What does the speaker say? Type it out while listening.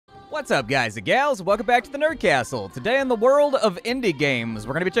What's up, guys and gals? Welcome back to the Nerd Castle. Today in the world of indie games,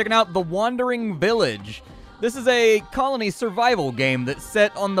 we're going to be checking out The Wandering Village. This is a colony survival game that's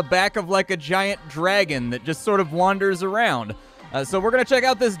set on the back of like a giant dragon that just sort of wanders around. So we're going to check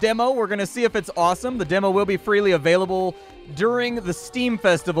out this demo. We're going to see if it's awesome. The demo will be freely available during the Steam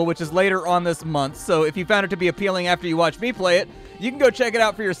Festival, which is later on this month. So if you found it to be appealing after you watch me play it, you can go check it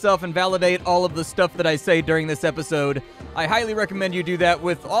out for yourself and validate all of the stuff that I say during this episode. I highly recommend you do that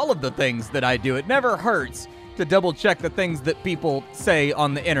with all of the things that I do. It never hurts to double check the things that people say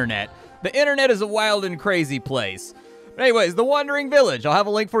on the internet. The internet is a wild and crazy place. But anyways, The Wandering Village. I'll have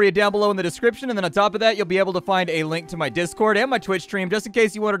a link for you down below in the description, and then on top of that, you'll be able to find a link to my Discord and my Twitch stream, just in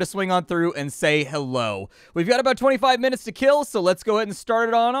case you wanted to swing on through and say hello. We've got about 25 minutes to kill, so let's go ahead and start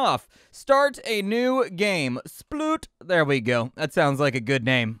it on off. Start a new game. Splat. There we go. That sounds like a good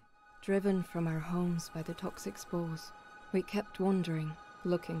name. Driven from our homes by the toxic spores, we kept wandering,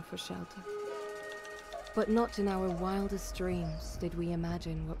 looking for shelter. But not in our wildest dreams did we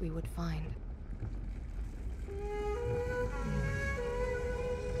imagine what we would find.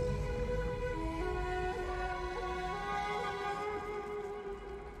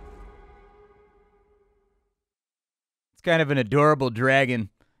 It's kind of an adorable dragon.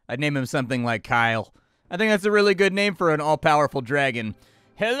 I'd name him something like Kyle. I think that's a really good name for an all-powerful dragon.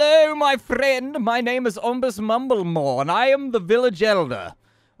 Hello, my friend. My name is Umbus Mumblemore, and I am the village elder.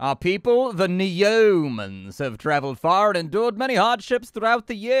 Our people, the Neomans, have traveled far and endured many hardships throughout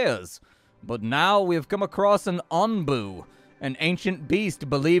the years. But now we have come across an Onbu, an ancient beast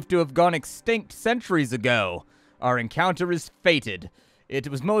believed to have gone extinct centuries ago. Our encounter is fated. It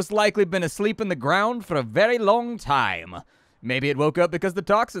was most likely been asleep in the ground for a very long time. Maybe it woke up because the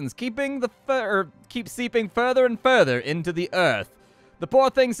toxins keep seeping further and further into the earth. The poor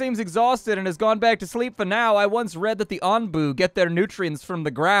thing seems exhausted and has gone back to sleep for now. I once read that the Onbu get their nutrients from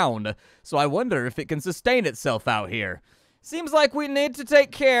the ground, so I wonder if it can sustain itself out here. Seems like we need to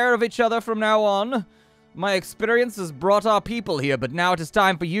take care of each other from now on. My experience has brought our people here, but now it is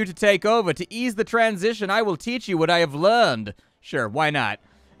time for you to take over. To ease the transition, I will teach you what I have learned. Sure, why not?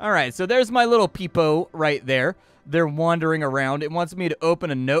 Alright, so there's my little peepo right there. They're wandering around. It wants me to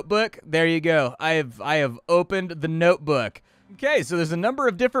open a notebook. There you go. I have opened the notebook. Okay, so there's a number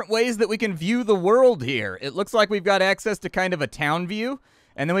of different ways that we can view the world here. It looks like we've got access to kind of a town view,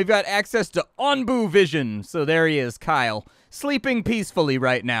 and then we've got access to Onbu vision. So there he is, Kyle, sleeping peacefully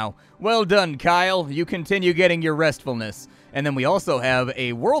right now. Well done, Kyle. You continue getting your restfulness. And then we also have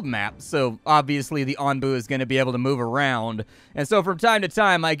a world map, so obviously the Onbu is going to be able to move around. And so from time to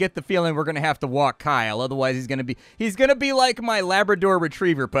time, I get the feeling we're going to have to walk Kyle. Otherwise, he's going to be like my Labrador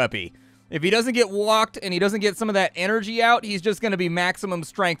Retriever puppy. If he doesn't get walked and he doesn't get some of that energy out, he's just going to be maximum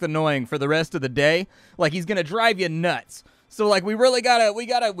strength annoying for the rest of the day. Like, he's going to drive you nuts. So, like, we really gotta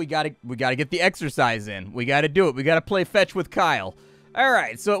get the exercise in. We gotta do it. We gotta play fetch with Kyle. All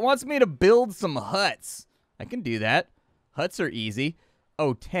right, so it wants me to build some huts. I can do that. Huts are easy.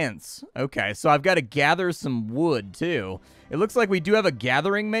 Oh, tents. Okay, so I've got to gather some wood, too. It looks like we do have a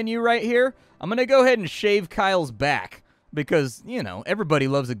gathering menu right here. I'm going to go ahead and shave Kyle's back because, you know, everybody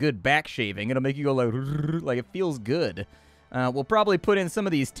loves a good back shaving. It'll make you go like it feels good. We'll probably put in some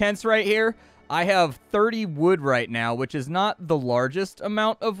of these tents right here. I have 30 wood right now, which is not the largest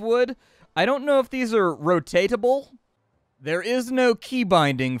amount of wood. I don't know if these are rotatable. There is no key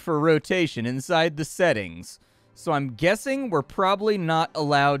binding for rotation inside the settings. So I'm guessing we're probably not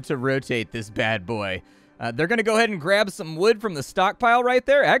allowed to rotate this bad boy. They're going to go ahead and grab some wood from the stockpile right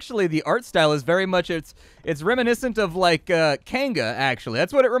there. Actually, the art style is very much, it's reminiscent of like Kanga, actually.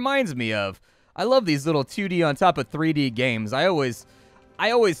 That's what it reminds me of. I love these little 2D on top of 3D games. I always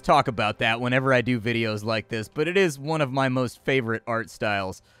talk about that whenever I do videos like this, but it is one of my most favorite art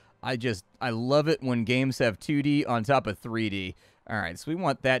styles. I love it when games have 2D on top of 3D. All right, so we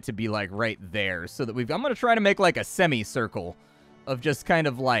want that to be, like, right there so that I'm going to try to make, like, a semicircle of just kind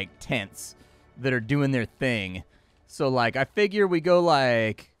of, like, tents that are doing their thing. So, like, I figure we go,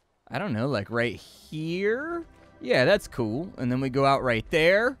 like, I don't know, like, right here? Yeah, that's cool. And then we go out right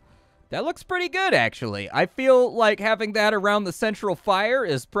there. That looks pretty good, actually. I feel like having that around the central fire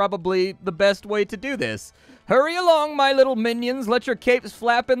is probably the best way to do this. Hurry along, my little minions. Let your capes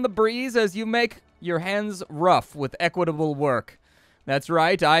flap in the breeze as you make your hands rough with equitable work. That's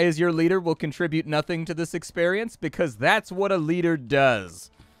right, I as your leader will contribute nothing to this experience because that's what a leader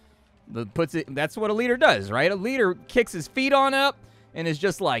does. That's what a leader does, right? A leader kicks his feet on up and is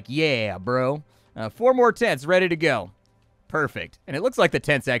just like, yeah, bro. 4 more tents ready to go. Perfect. And it looks like the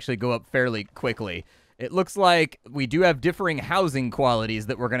tents actually go up fairly quickly. It looks like we do have differing housing qualities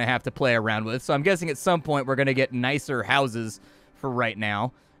that we're going to have to play around with. So I'm guessing at some point we're going to get nicer houses for right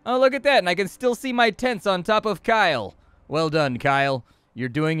now. Oh, look at that, and I can still see my tents on top of Kyle. Well done, Kyle. You're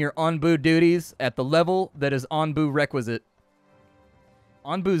doing your Onbu duties at the level that is Onbu requisite.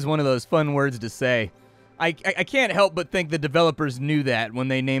 Onbu is one of those fun words to say. I can't help but think the developers knew that when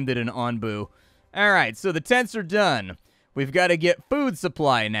they named it an Onbu. All right, so the tents are done. We've got to get food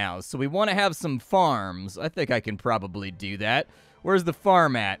supply now, so we want to have some farms. I think I can probably do that. Where's the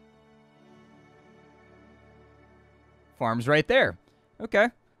farm at? Farm's right there. Okay.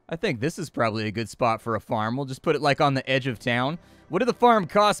 I think this is probably a good spot for a farm. We'll just put it like on the edge of town. What did the farm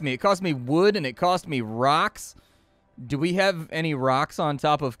cost me? It cost me wood and it cost me rocks. Do we have any rocks on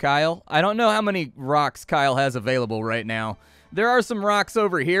top of Kyle? I don't know how many rocks Kyle has available right now. There are some rocks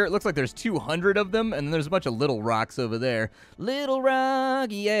over here. It looks like there's 200 of them, and then there's a bunch of little rocks over there. Little rock,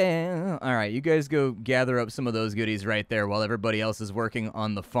 yeah. All right, you guys go gather up some of those goodies right there while everybody else is working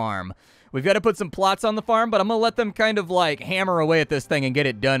on the farm. We've got to put some plots on the farm, but I'm going to let them kind of like hammer away at this thing and get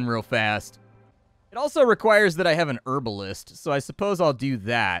it done real fast. It also requires that I have an herbalist, so I suppose I'll do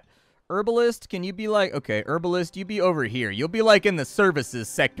that. Herbalist, can you be like, okay, herbalist, you be over here. You'll be like in the services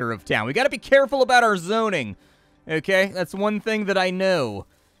sector of town. We got to be careful about our zoning, okay? That's one thing that I know,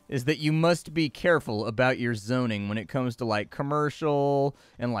 is that you must be careful about your zoning when it comes to like commercial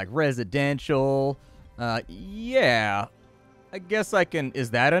and like residential. Yeah, I guess I can,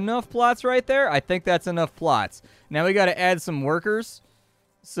 is that enough plots right there? I think that's enough plots. Now we got to add some workers.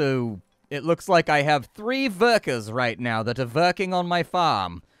 So it looks like I have 3 workers right now that are working on my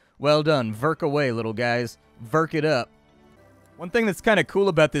farm. Well done. Work away, little guys. Work it up. One thing that's kind of cool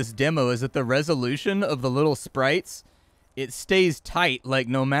about this demo is that the resolution of the little sprites, it stays tight, like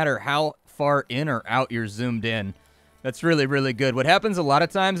no matter how far in or out you're zoomed in. That's really, really good. What happens a lot of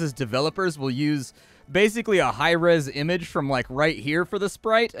times is developers will use basically a high-res image from like right here for the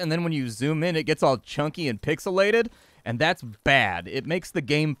sprite, and then when you zoom in, it gets all chunky and pixelated. And that's bad. It makes the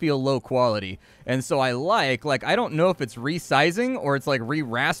game feel low quality. And so I like, I don't know if it's resizing or it's like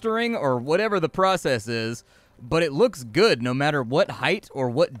re-rastering or whatever the process is, but it looks good no matter what height or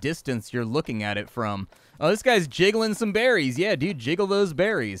what distance you're looking at it from. Oh, this guy's jiggling some berries. Yeah, dude, jiggle those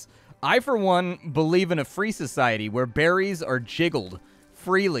berries. I, for one, believe in a free society where berries are jiggled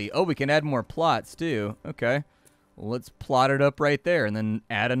freely. Oh, we can add more plots, too. Okay. Well, let's plot it up right there and then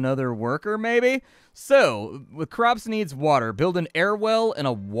add another worker, maybe? So, with crops needs water, build an air well and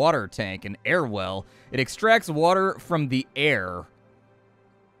a water tank. An air well, it extracts water from the air.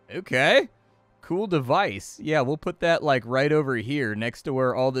 Okay. Cool device. Yeah, we'll put that, right over here next to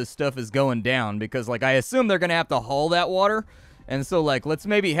where all this stuff is going down because, I assume they're going to have to haul that water. And so, let's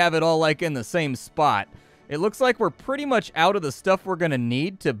maybe have it all, in the same spot. It looks like we're pretty much out of the stuff we're going to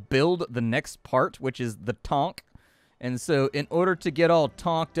need to build the next part, which is the tonk. And so, in order to get all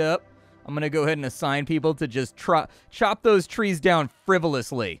tonked up, I'm going to go ahead and assign people to just chop those trees down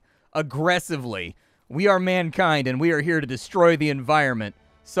frivolously, aggressively. We are mankind, and we are here to destroy the environment.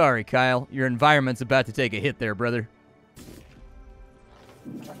 Sorry, Kyle. Your environment's about to take a hit there, brother.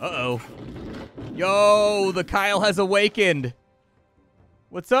 Uh-oh. Yo, the Kyle has awakened.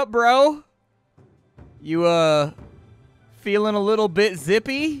 What's up, bro? You, feeling a little bit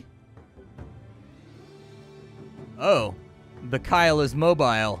zippy? Oh, the Kyle is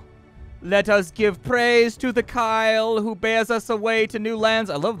mobile. Let us give praise to the Kyle who bears us away to new lands.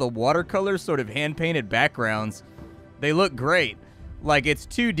 I love the watercolor sort of hand-painted backgrounds. They look great. It's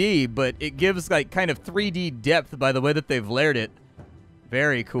 2D, but it gives, kind of 3D depth by the way that they've layered it.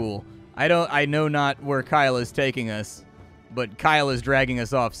 Very cool. I know not where Kyle is taking us, but Kyle is dragging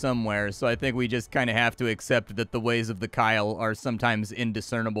us off somewhere, so I think we just kind of have to accept that the ways of the Kyle are sometimes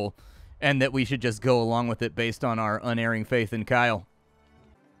indiscernible, and that we should just go along with it based on our unerring faith in Kyle.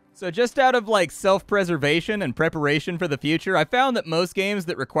 So just out of, self-preservation and preparation for the future, I found that most games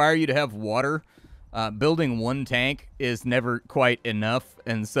that require you to have water, building one tank is never quite enough,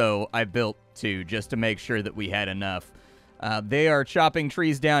 and so I built 2 just to make sure that we had enough. They are chopping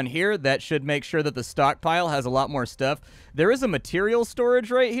trees down here. That should make sure that the stockpile has a lot more stuff. There is a material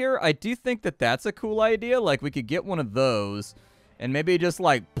storage right here. I do think that that's a cool idea. We could get one of those and maybe just,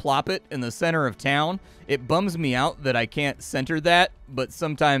 plop it in the center of town. It bums me out that I can't center that, but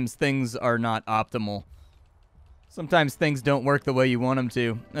sometimes things are not optimal. Sometimes things don't work the way you want them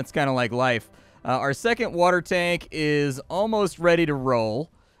to. That's kind of like life. Our second water tank is almost ready to roll.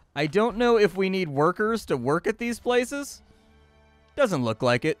 I don't know if we need workers to work at these places. Doesn't look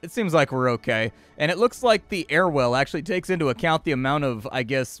like it. It seems like we're okay. And it looks like the air well actually takes into account the amount of, I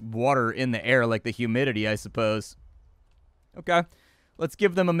guess, water in the air, like the humidity, I suppose. Okay, let's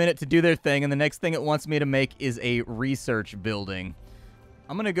give them a minute to do their thing, and the next thing it wants me to make is a research building.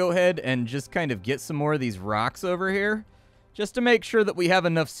 I'm going to go ahead and just kind of get some more of these rocks over here, just to make sure that we have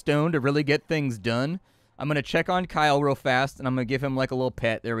enough stone to really get things done. I'm going to check on Kyle real fast, and I'm going to give him like a little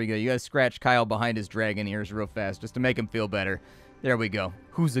pet. There we go. You guys scratch Kyle behind his dragon ears real fast just to make him feel better. There we go.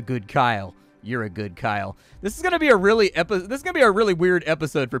 Who's a good Kyle? You're a good Kyle. This is going to be a really weird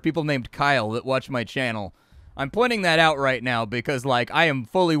episode for people named Kyle that watch my channel. I'm pointing that out right now because, like, I am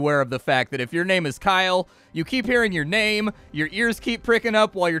fully aware of the fact that if your name is Kyle, you keep hearing your name, your ears keep pricking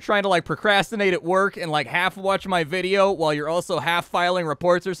up while you're trying to, like, procrastinate at work and, like, half watch my video while you're also half filing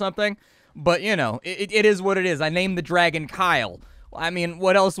reports or something. But, you know, it is what it is. I named the dragon Kyle. I mean,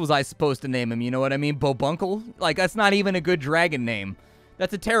 what else was I supposed to name him? You know what I mean? Bobunkle? Like, that's not even a good dragon name.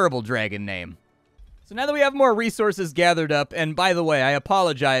 That's a terrible dragon name. So now that we have more resources gathered up, and by the way, I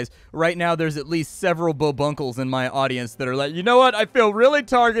apologize, right now there's at least several Bobunkles in my audience that are like, you know what, I feel really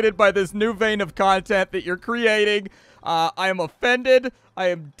targeted by this new vein of content that you're creating. I am offended. I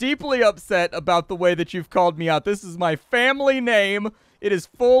am deeply upset about the way that you've called me out. This is my family name. It is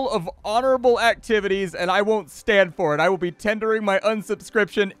full of honorable activities, and I won't stand for it. I will be tendering my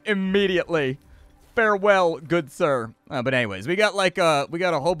unsubscription immediately. Farewell, good sir. But anyways, we got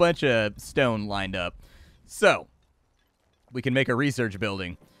a whole bunch of stone lined up. So, we can make a research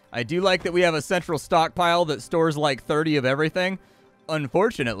building. I do like that we have a central stockpile that stores like 30 of everything.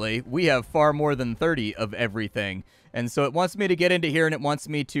 Unfortunately, we have far more than 30 of everything. And so it wants me to get into here and it wants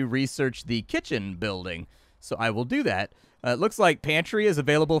me to research the kitchen building. So I will do that. It looks like pantry is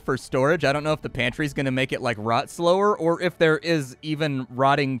available for storage. I don't know if the pantry is going to make it like rot slower or if there is even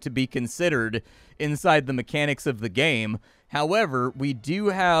rotting to be considered inside the mechanics of the game. However, we do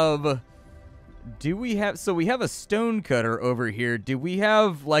have... So we have a stone cutter over here. Do we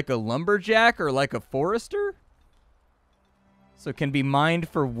have like a lumberjack or like a forester? So it can be mined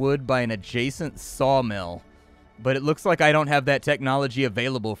for wood by an adjacent sawmill. But it looks like I don't have that technology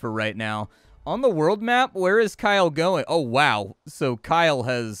available for right now. On the world map, where is Kyle going? Oh, wow. So Kyle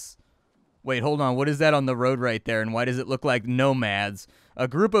has... Wait, hold on. What is that on the road right there? And why does it look like nomads? A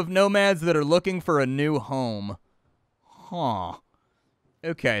group of nomads that are looking for a new home. Huh.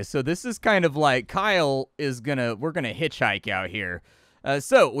 Okay, so this is kind of like Kyle is we're gonna hitchhike out here.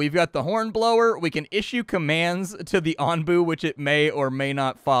 So we've got the horn blower. We can issue commands to the Onbu, which it may or may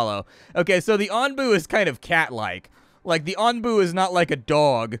not follow. Okay, so the Onbu is kind of cat-like. Like, the Onbu is not like a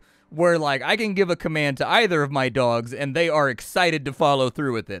dog where, like, I can give a command to either of my dogs and they are excited to follow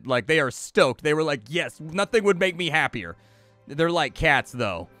through with it. Like, they are stoked. They were like, yes, nothing would make me happier. They're like cats,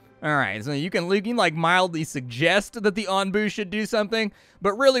 though. All right, so you can like mildly suggest that the Onbu should do something,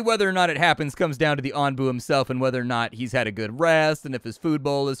 but really whether or not it happens comes down to the Onbu himself and whether or not he's had a good rest and if his food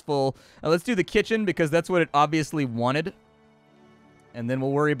bowl is full. Let's do the kitchen because that's what it obviously wanted, and then we'll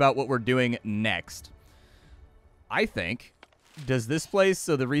worry about what we're doing next. I think, does this place,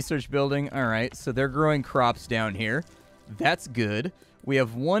 so the research building, all right, so they're growing crops down here. That's good. We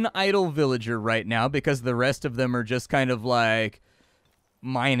have one idle villager right now because the rest of them are just kind of like...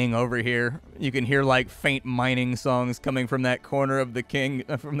 mining over here. You can hear like faint mining songs coming from that corner of the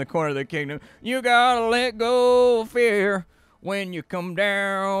kingdom. You gotta let go of fear when you come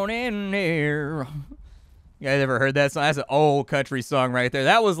down in there. You guys ever heard that song? That's an old country song right there.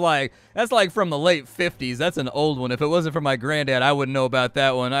 That's like from the late 50s. That's an old one. If it wasn't for my granddad, I wouldn't know about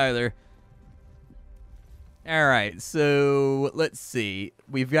that one either. All right, so let's see.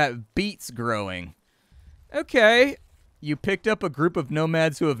 We've got beets growing. Okay. You picked up a group of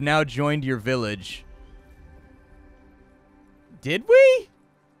nomads who have now joined your village. Did we?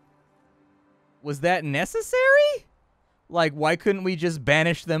 Was that necessary? Like, why couldn't we just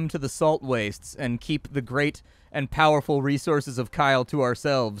banish them to the salt wastes and keep the great and powerful resources of Kyle to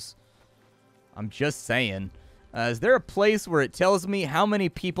ourselves? I'm just saying. Is there a place where it tells me how many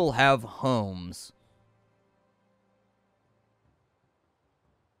people have homes?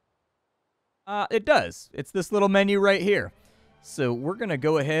 It does. It's this little menu right here. So we're going to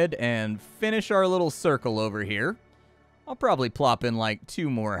go ahead and finish our little circle over here. I'll probably plop in like 2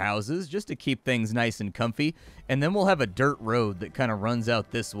 more houses just to keep things nice and comfy. And then we'll have a dirt road that kind of runs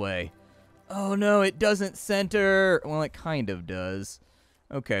out this way. Oh no, it doesn't center. Well, it kind of does.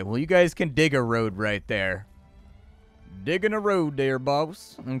 Okay, well you guys can dig a road right there. Digging a road there,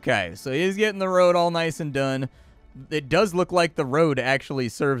 boss. Okay, so he's getting the road all nice and done. It does look like the road actually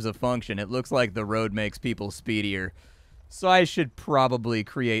serves a function. It looks like the road makes people speedier. So I should probably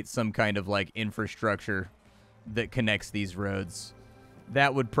create some kind of like infrastructure that connects these roads.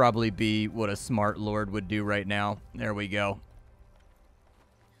 That would probably be what a smart lord would do right now. There we go.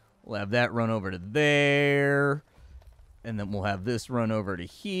 We'll have that run over to there. And then we'll have this run over to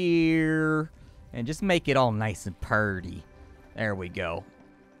here. And just make it all nice and purty. There we go.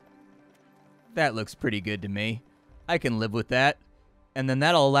 That looks pretty good to me. I can live with that. And then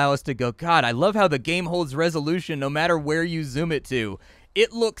that'll allow us to go, God, I love how the game holds resolution no matter where you zoom it to.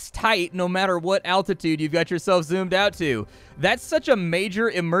 It looks tight no matter what altitude you've got yourself zoomed out to. That's such a major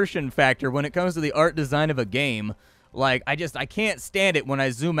immersion factor when it comes to the art design of a game. Like, I can't stand it when I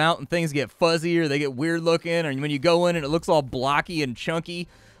zoom out and things get fuzzy or they get weird looking, or when you go in and it looks all blocky and chunky.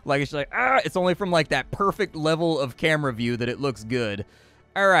 Like, it's like, it's only from, like, that perfect level of camera view that it looks good.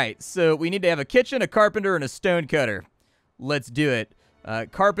 All right, so we need to have a kitchen, a carpenter, and a stone cutter. Let's do it.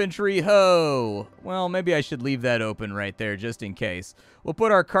 Carpentry ho. Well, maybe I should leave that open right there just in case. We'll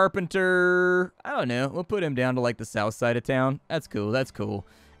put our carpenter, I don't know, we'll put him down to, like, the south side of town. That's cool, that's cool.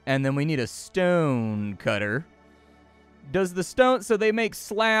 And then we need a stone cutter. Does the stone, so they make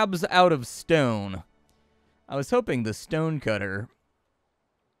slabs out of stone. I was hoping the stone cutter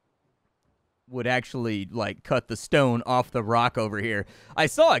would actually, like, cut the stone off the rock over here. I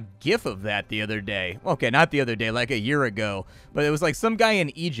saw a GIF of that the other day. Okay, not the other day, like a year ago. But it was, like, some guy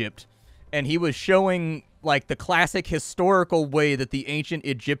in Egypt, and he was showing, like, the classic historical way that the ancient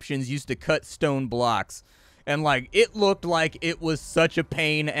Egyptians used to cut stone blocks. And, like, it looked like it was such a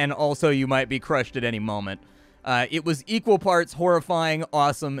pain, and also you might be crushed at any moment. It was equal parts horrifying,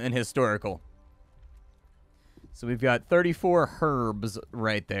 awesome, and historical. So we've got 34 herbs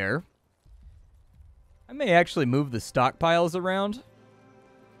right there. I may actually move the stockpiles around.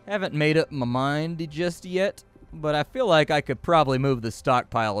 Haven't made up my mind just yet, but I feel like I could probably move the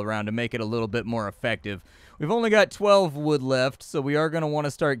stockpile around to make it a little bit more effective. We've only got 12 wood left, so we are going to want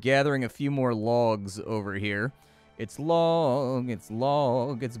to start gathering a few more logs over here. It's log,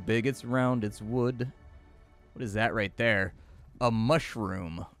 it's big, it's round, it's wood. What is that right there? A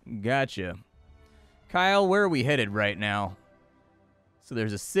mushroom. Gotcha. Kyle, where are we headed right now? So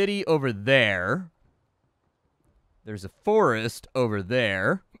there's a city over there. There's a forest over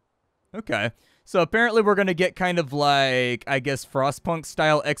there. Okay. So apparently we're going to get kind of like, I guess,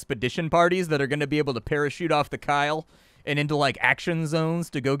 Frostpunk-style expedition parties that are going to be able to parachute off the Kyle and into, like, action zones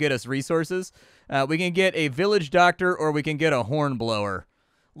to go get us resources. We can get a village doctor or we can get a hornblower.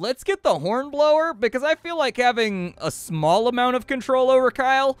 Let's get the hornblower because I feel like having a small amount of control over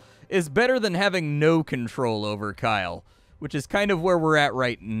Kyle is better than having no control over Kyle, which is kind of where we're at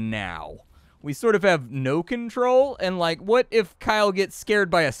right now. We sort of have no control, and, like, what if Kyle gets scared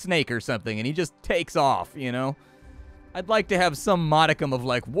by a snake or something and he just takes off, you know? I'd like to have some modicum of,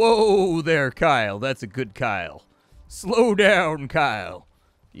 like, whoa there, Kyle, that's a good Kyle. Slow down, Kyle,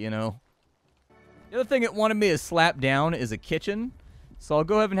 you know? The other thing it wanted me to slap down is a kitchen. So I'll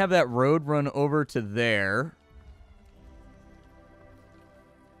go ahead and have that road run over to there.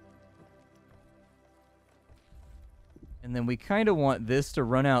 And then we kind of want this to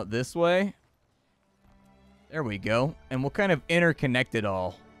run out this way. There we go. And we'll kind of interconnect it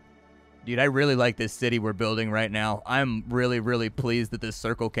all. Dude, I really like this city we're building right now. I'm really, really pleased that this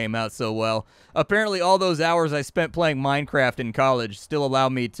circle came out so well. Apparently all those hours I spent playing Minecraft in college still allow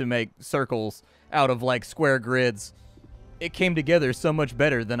me to make circles out of, like, square grids. It came together so much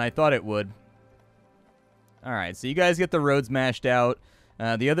better than I thought it would. All right, so you guys get the roads mashed out.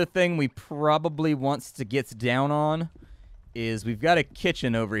 The other thing we probably wants to get down on is we've got a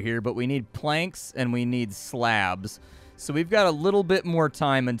kitchen over here, but we need planks and we need slabs. So we've got a little bit more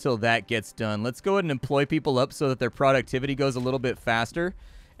time until that gets done. Let's go ahead and employ people up so that their productivity goes a little bit faster.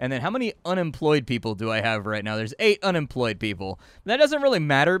 And then how many unemployed people do I have right now? There's 8 unemployed people. That doesn't really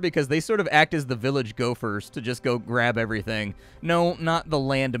matter because they sort of act as the village gophers to just go grab everything. No, not the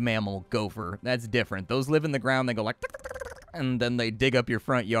land mammal gopher. That's different. Those live in the ground. They go like, and then they dig up your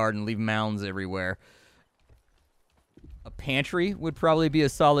front yard and leave mounds everywhere. A pantry would probably be a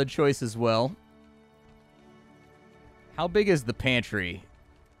solid choice as well. How big is the pantry?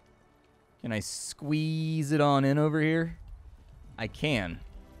 Can I squeeze it on in over here? I can.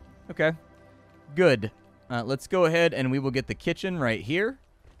 Okay, good. Let's go ahead and we will get the kitchen right here.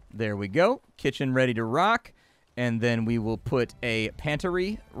 There we go. Kitchen ready to rock. And then we will put a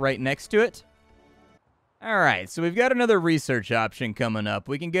pantry right next to it. All right, so we've got another research option coming up.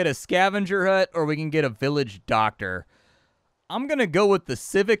 We can get a scavenger hut or we can get a village doctor. I'm going to go with the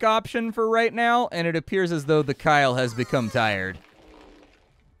civic option for right now, and it appears as though the Kyle has become tired.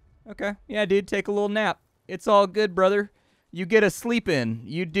 Okay, yeah, dude, take a little nap. It's all good, brother. You get a sleep in.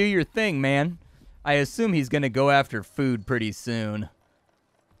 You do your thing, man. I assume he's going to go after food pretty soon.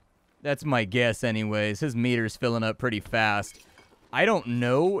 That's my guess anyways. His meter's filling up pretty fast. I don't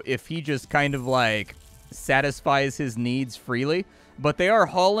know if he just kind of, like, satisfies his needs freely, but they are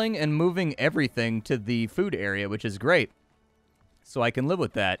hauling and moving everything to the food area, which is great. So I can live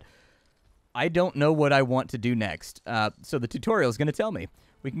with that. I don't know what I want to do next. So the tutorial is going to tell me.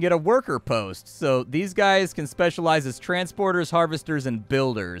 We can get a worker post. So these guys can specialize as transporters, harvesters, and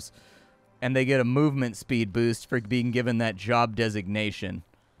builders. And they get a movement speed boost for being given that job designation.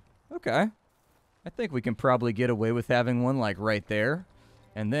 Okay. I think we can probably get away with having one like right there.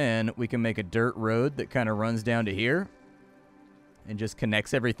 And then we can make a dirt road that kind of runs down to here. And just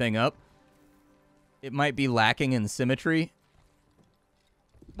connects everything up. It might be lacking in symmetry.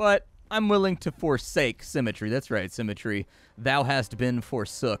 But I'm willing to forsake symmetry. That's right, symmetry. Thou hast been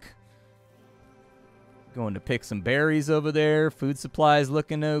forsook. Going to pick some berries over there. Food supplies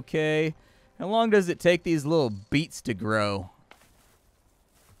looking okay. How long does it take these little beets to grow?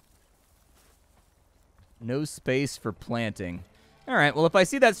 No space for planting. All right, well, if I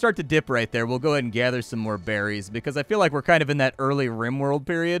see that start to dip right there, we'll go ahead and gather some more berries because I feel like we're kind of in that early RimWorld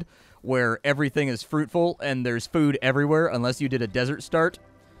period where everything is fruitful and there's food everywhere unless you did a desert start.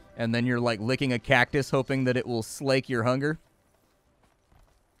 And then you're like licking a cactus hoping that it will slake your hunger.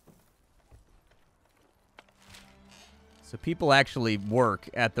 So people actually work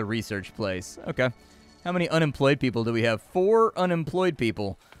at the research place. Okay. How many unemployed people do we have? 4 unemployed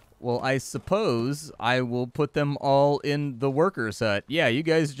people. Well, I suppose I will put them all in the workers' hut. Yeah, you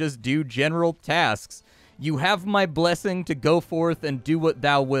guys just do general tasks. You have my blessing to go forth and do what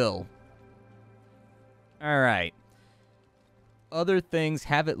thou will. All right. Other things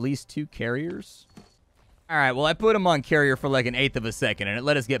have at least 2 carriers. All right, well, I put them on carrier for like 1/8 of a second, and it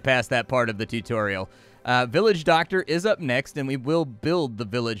let us get past that part of the tutorial. Village Doctor is up next, and we will build the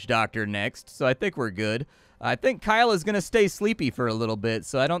Village Doctor next, so I think we're good. I think Kyle is going to stay sleepy for a little bit,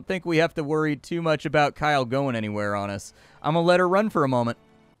 so I don't think we have to worry too much about Kyle going anywhere on us. I'm going to let her run for a moment.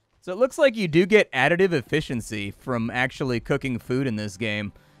 So it looks like you do get additive efficiency from actually cooking food in this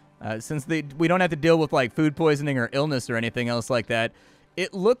game. Since we don't have to deal with like food poisoning or illness or anything else like that,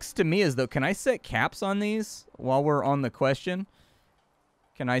 it looks to me as though, can I set caps on these while we're on the question?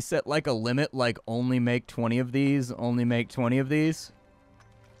 Can I set like a limit, like only make 20 of these, only make 20 of these?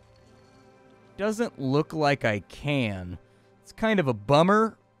 Doesn't look like I can. It's kind of a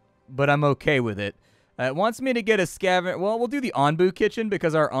bummer, but I'm okay with it. It wants me to get a scavenger. Well, we'll do the Onbu kitchen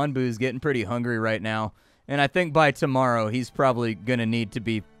because our Onbu is getting pretty hungry right now. And I think by tomorrow, he's probably going to need to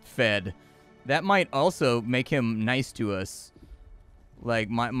be fed. That might also make him nice to us. Like,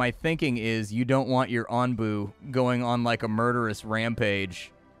 my thinking is you don't want your Onbu going on like a murderous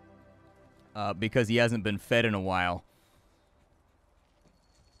rampage because he hasn't been fed in a while.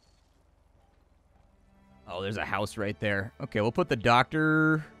 Oh, there's a house right there. Okay, we'll put the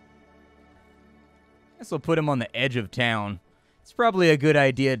doctor... I guess we'll put him on the edge of town. It's probably a good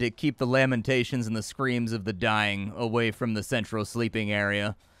idea to keep the lamentations and the screams of the dying away from the central sleeping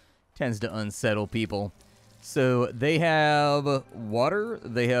area. Tends to unsettle people. So they have water.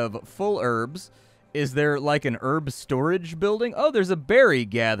 They have full herbs. Is there like an herb storage building? Oh, there's a berry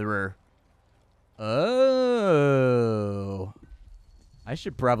gatherer. Oh. I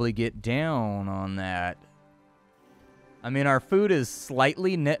should probably get down on that. I mean, our food is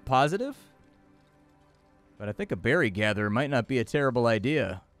slightly net positive. But I think a berry gatherer might not be a terrible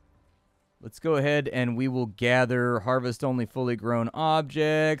idea. Let's go ahead and we will gather harvest only fully grown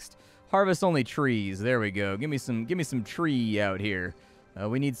objects. Harvest only trees. There we go. Give me some tree out here.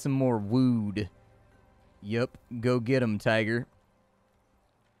 We need some more wood. Yep. Go get 'em, tiger.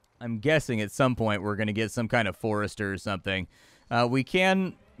 I'm guessing at some point we're going to get some kind of forester or something. We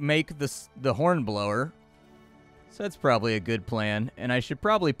can make the hornblower. So that's probably a good plan. And I should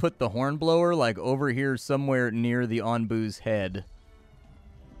probably put the hornblower like over here somewhere near the Onbu's head.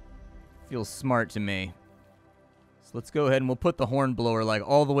 Feels smart to me. So let's go ahead and we'll put the hornblower like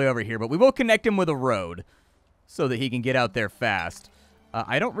all the way over here. But we will connect him with a road so that he can get out there fast.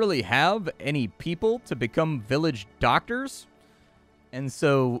 I don't really have any people to become village doctors. And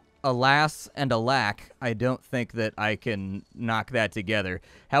so, alas and alack, I don't think that I can knock that together.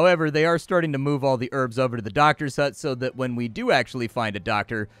 However, they are starting to move all the herbs over to the doctor's hut so that when we do actually find a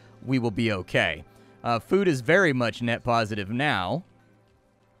doctor, we will be okay. Food is very much net positive now.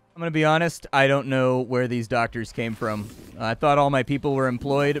 I'm going to be honest, I don't know where these doctors came from. I thought all my people were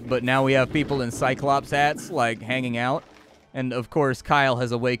employed, but now we have people in Cyclops hats, like, hanging out. And, of course, Kyle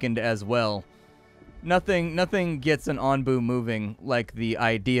has awakened as well. Nothing gets an Onbu moving like the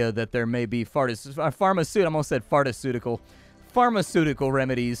idea that there may be pharmaceutical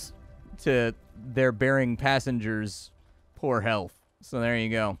remedies to their bearing passengers' poor health. So there you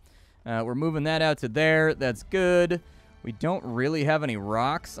go. We're moving that out to there. That's good. We don't really have any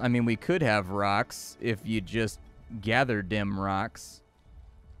rocks. I mean, we could have rocks if you just gathered them rocks.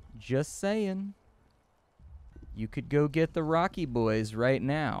 Just saying. You could go get the Rocky Boys right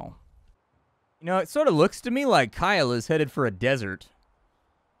now. You know, it sort of looks to me like Kyle is headed for a desert.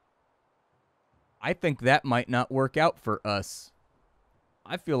 I think that might not work out for us.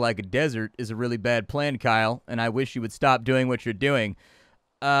 I feel like a desert is a really bad plan, Kyle, and I wish you would stop doing what you're doing.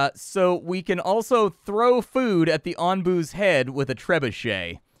 So we can also throw food at the Onbu's head with a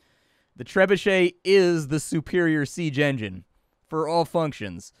trebuchet. The trebuchet is the superior siege engine for all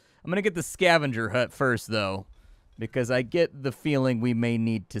functions. I'm going to get the scavenger hut first, though, because I get the feeling we may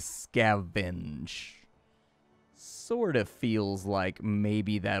need to scavenge. Sort of feels like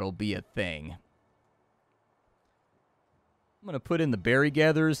maybe that'll be a thing. I'm going to put in the berry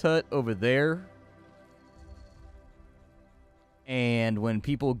gatherer's hut over there. And when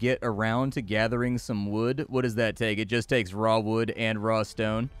people get around to gathering some wood, what does that take? It just takes raw wood and raw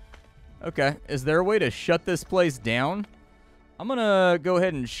stone. Okay, is there a way to shut this place down? I'm going to go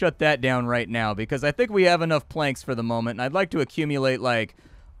ahead and shut that down right now because I think we have enough planks for the moment. And I'd like to accumulate, like,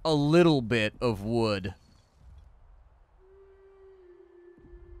 a little bit of wood.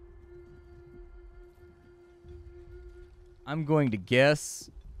 I'm going to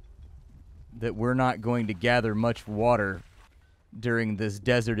guess that we're not going to gather much water during this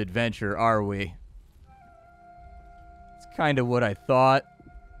desert adventure, are we? It's kind of what I thought.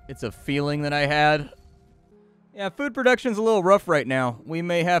 It's a feeling that I had. Yeah, food production's a little rough right now. We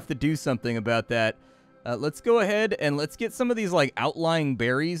may have to do something about that. Let's go ahead and let's get some of these, like, outlying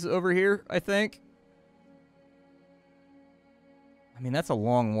berries over here, I think. I mean, that's a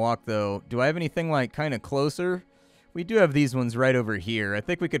long walk, though. Do I have anything, like, kind of closer? We do have these ones right over here. I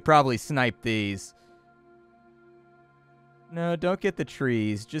think we could probably snipe these. No, don't get the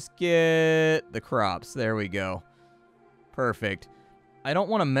trees. Just get the crops. There we go. Perfect. I don't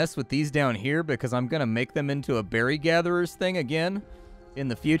want to mess with these down here because I'm going to make them into a berry gatherer's thing again in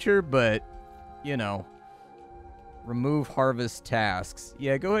the future, but, you know, remove harvest tasks.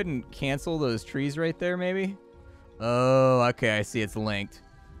 Yeah, go ahead and cancel those trees right there, maybe. Oh, okay, I see it's linked.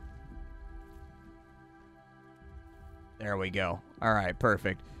 There we go. All right,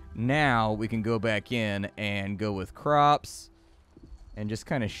 perfect. Now we can go back in and go with crops and just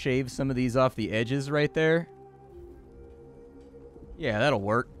kind of shave some of these off the edges right there. Yeah, that'll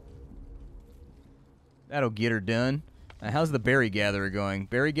work. That'll get her done. Now, how's the berry gatherer going?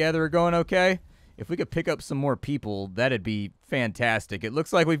 Berry gatherer going okay? If we could pick up some more people, that'd be fantastic. It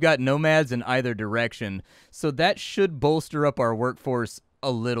looks like we've got nomads in either direction, so that should bolster up our workforce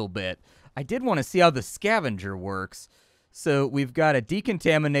a little bit. I did want to see how the scavenger works. So we've got a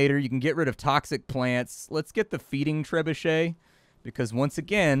decontaminator. You can get rid of toxic plants. Let's get the feeding trebuchet, because once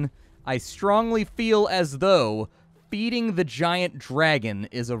again, I strongly feel as though feeding the giant dragon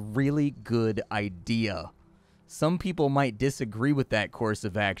is a really good idea. Some people might disagree with that course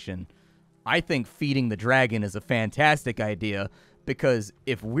of action. I think feeding the dragon is a fantastic idea, because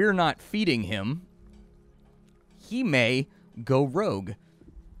if we're not feeding him, he may go rogue,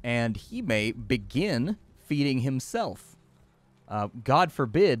 and he may begin feeding himself. God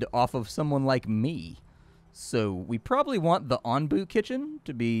forbid, off of someone like me. So we probably want the Onbu kitchen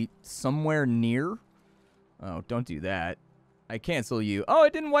to be somewhere near. Oh, don't do that. I cancel you. Oh,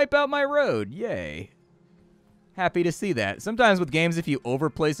 it didn't wipe out my road. Yay. Happy to see that. Sometimes with games, if you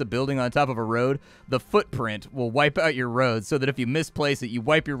overplace a building on top of a road, the footprint will wipe out your road, so that if you misplace it, you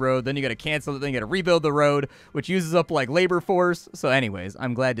wipe your road, then you got to cancel it, then you got to rebuild the road, which uses up, like, labor force. So anyways,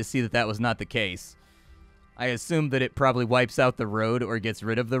 I'm glad to see that that was not the case. I assume that it probably wipes out the road or gets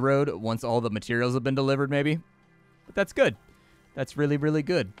rid of the road once all the materials have been delivered, maybe. But that's good. That's really, really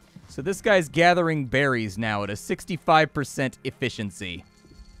good. So this guy's gathering berries now at a 65% efficiency.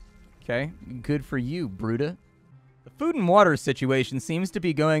 Okay, good for you, Bruta. The food and water situation seems to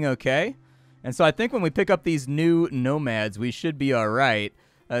be going okay. And so I think when we pick up these new nomads, we should be all right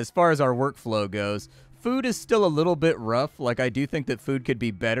as far as our workflow goes. Food is still a little bit rough. Like, I do think that food could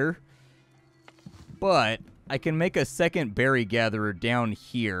be better. But I can make a second berry gatherer down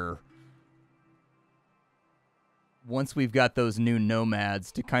here once we've got those new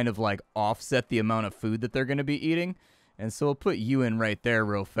nomads to kind of, like, offset the amount of food that they're going to be eating. And so we'll put you in right there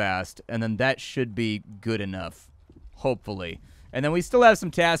real fast, and then that should be good enough, hopefully. And then we still have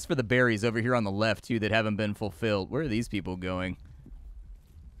some tasks for the berries over here on the left, too, that haven't been fulfilled. Where are these people going?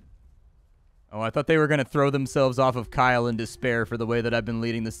 Oh, I thought they were going to throw themselves off of Kyle in despair for the way that I've been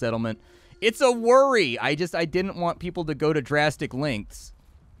leading the settlement. It's a worry. I didn't want people to go to drastic lengths.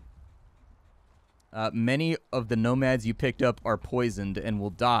 Many of the nomads you picked up are poisoned and will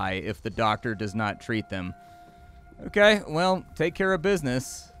die if the doctor does not treat them. Okay, well, take care of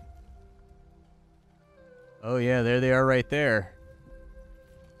business. Oh, yeah, there they are right there.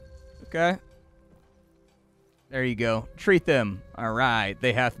 Okay. There you go. Treat them. All right,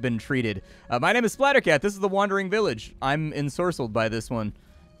 they have been treated. My name is Splattercat. This is the Wandering Village. I'm ensorcelled by this one.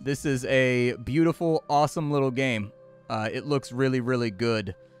 This is a beautiful, awesome little game. It looks really, really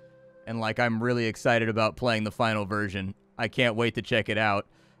good. And, like, I'm really excited about playing the final version. I can't wait to check it out.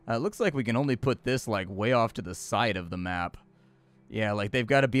 It looks like we can only put this, like, way off to the side of the map. Yeah, like, they've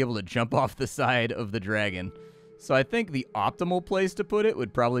got to be able to jump off the side of the dragon. So I think the optimal place to put it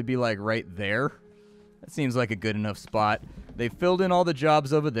would probably be, like, right there. That seems like a good enough spot. They filled in all the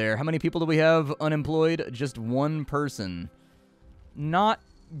jobs over there. How many people do we have unemployed? Just one person. Not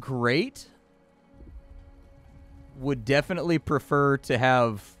great. Would definitely prefer to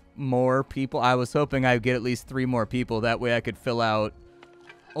have more people. I was hoping I'd get at least 3 more people. That way I could fill out...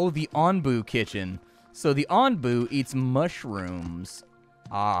 Oh, the Onbu kitchen. So the Onbu eats mushrooms.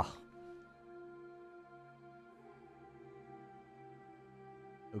 Ah.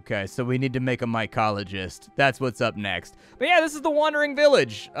 Okay, so we need to make a mycologist. That's what's up next. But yeah, this is the Wandering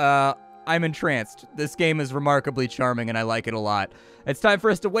Village. I'm entranced. This game is remarkably charming, and I like it a lot. It's time for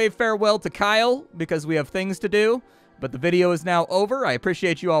us to wave farewell to Kyle, because we have things to do. But the video is now over. I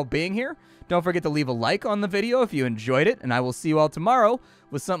appreciate you all being here. Don't forget to leave a like on the video if you enjoyed it, and I will see you all tomorrow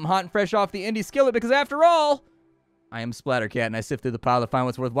with something hot and fresh off the indie skillet, because after all, I am Splattercat, and I sift through the pile to find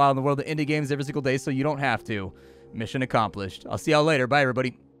what's worthwhile in the world of indie games every single day so you don't have to. Mission accomplished. I'll see y'all later. Bye,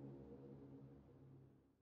 everybody.